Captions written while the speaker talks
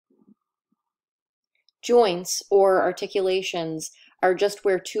Joints or articulations are just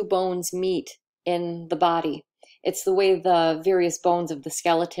where two bones meet in the body. It's the way the various bones of the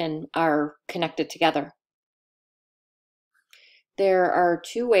skeleton are connected together. There are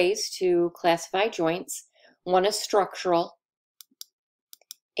two ways to classify joints. One is structural,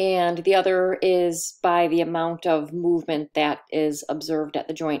 and the other is by the amount of movement that is observed at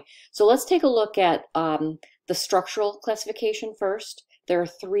the joint. So let's take a look at the structural classification first. There are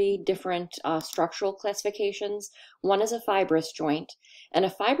three different structural classifications. One is a fibrous joint, and a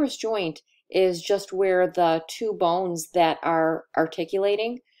fibrous joint is just where the two bones that are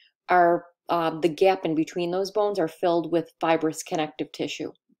articulating are the gap in between those bones are filled with fibrous connective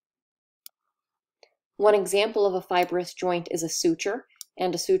tissue. One example of a fibrous joint is a suture,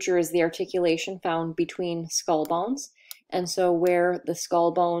 and a suture is the articulation found between skull bones. And so where the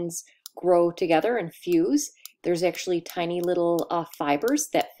skull bones grow together and fuse, there's actually tiny little fibers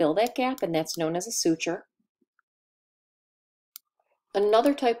that fill that gap, and that's known as a suture.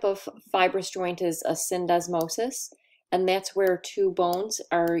 Another type of fibrous joint is a syndesmosis, and that's where two bones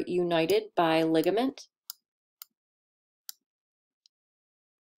are united by ligament.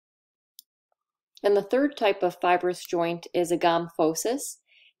 And the third type of fibrous joint is a gomphosis,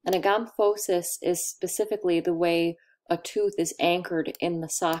 and a gomphosis is specifically the way a tooth is anchored in the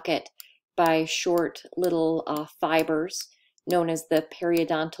socket by short little fibers known as the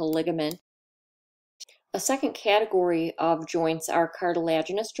periodontal ligament. A second category of joints are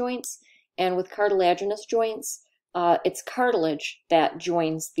cartilaginous joints, and with cartilaginous joints, it's cartilage that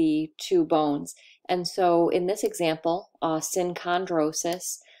joins the two bones. And so in this example,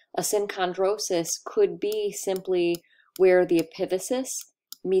 synchondrosis, a synchondrosis could be simply where the epiphysis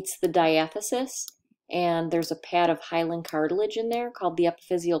meets the diaphysis, and there's a pad of hyaline cartilage in there called the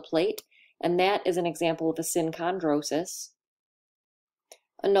epiphyseal plate, and that is an example of a synchondrosis.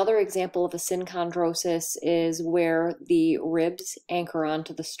 Another example of a synchondrosis is where the ribs anchor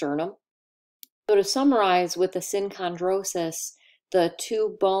onto the sternum. So to summarize, with a synchondrosis, the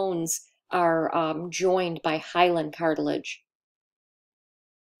two bones are joined by hyaline cartilage.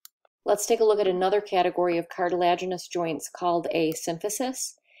 Let's take a look at another category of cartilaginous joints called a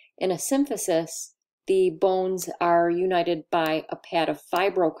symphysis. In a symphysis, the bones are united by a pad of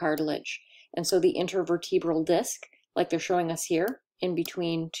fibrocartilage, and so the intervertebral disc, like they're showing us here, in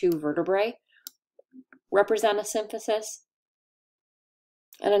between two vertebrae, represent a symphysis.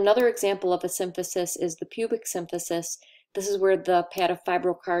 And another example of a symphysis is the pubic symphysis. This is where the pad of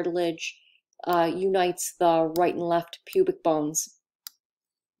fibrocartilage unites the right and left pubic bones.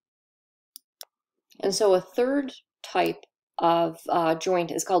 And so a third type of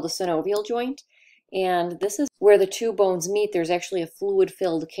joint is called a synovial joint, and this is where the two bones meet. There's actually a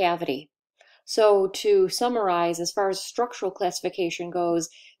fluid-filled cavity. So to summarize, as far as structural classification goes,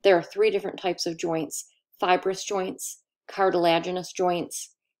 there are three different types of joints: fibrous joints, cartilaginous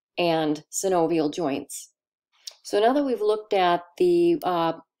joints, and synovial joints. So now that we've looked at the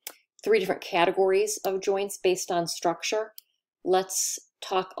three different categories of joints based on structure, let's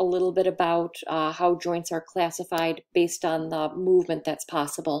talk a little bit about how joints are classified based on the movement that's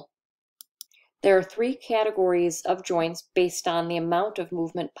possible. There are three categories of joints based on the amount of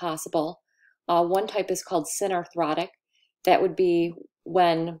movement possible. One type is called synarthrotic. That would be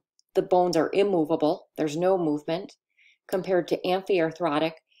when the bones are immovable, there's no movement, compared to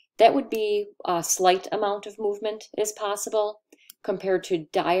amphiarthrotic. That would be a slight amount of movement is possible, compared to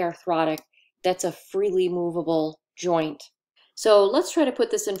diarthrotic. That's a freely movable joint. So let's try to put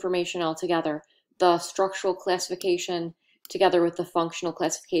this information all together, the structural classification together with the functional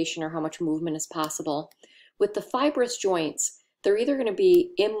classification, or how much movement is possible. With the fibrous joints, they're either going to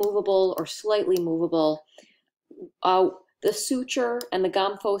be immovable or slightly movable. The suture and the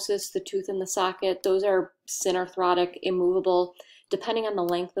gomphosis, the tooth in the socket, those are synarthrotic, immovable. Depending on the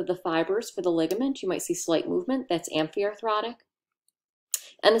length of the fibers for the ligament, you might see slight movement. That's amphiarthrotic.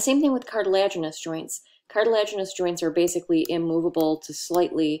 And the same thing with cartilaginous joints. Cartilaginous joints are basically immovable to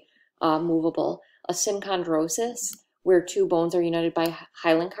slightly movable. A synchondrosis, where two bones are united by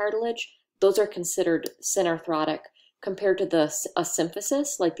hyaline cartilage, those are considered synarthrotic, compared to a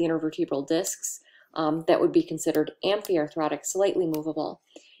symphysis, like the intervertebral discs, that would be considered amphiarthrotic, slightly movable.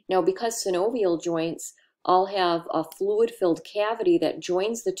 Now, because synovial joints all have a fluid-filled cavity that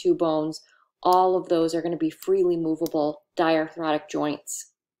joins the two bones, all of those are going to be freely movable diarthrotic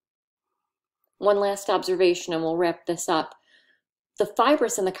joints. One last observation and we'll wrap this up. The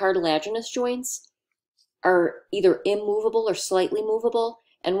fibrous and the cartilaginous joints are either immovable or slightly movable,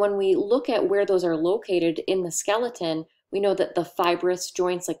 and when we look at where those are located in the skeleton, we know that the fibrous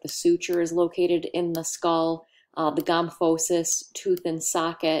joints, like the suture, is located in the skull, the gomphosis, tooth and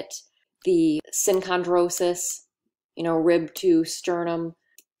socket, the synchondrosis, rib to sternum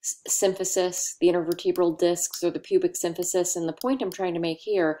symphysis, the intervertebral discs, or the pubic symphysis. And the point I'm trying to make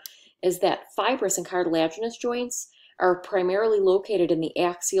here is that fibrous and cartilaginous joints are primarily located in the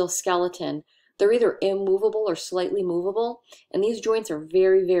axial skeleton. They're either immovable or slightly movable, and these joints are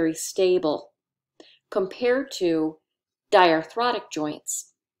very, very stable compared to diarthrotic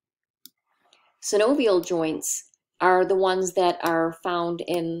joints. Synovial joints are the ones that are found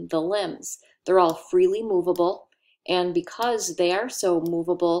in the limbs. They're all freely movable, and because they are so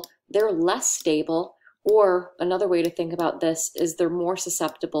movable, they're less stable, or another way to think about this is they're more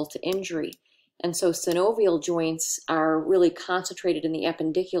susceptible to injury. And so synovial joints are really concentrated in the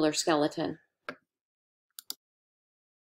appendicular skeleton.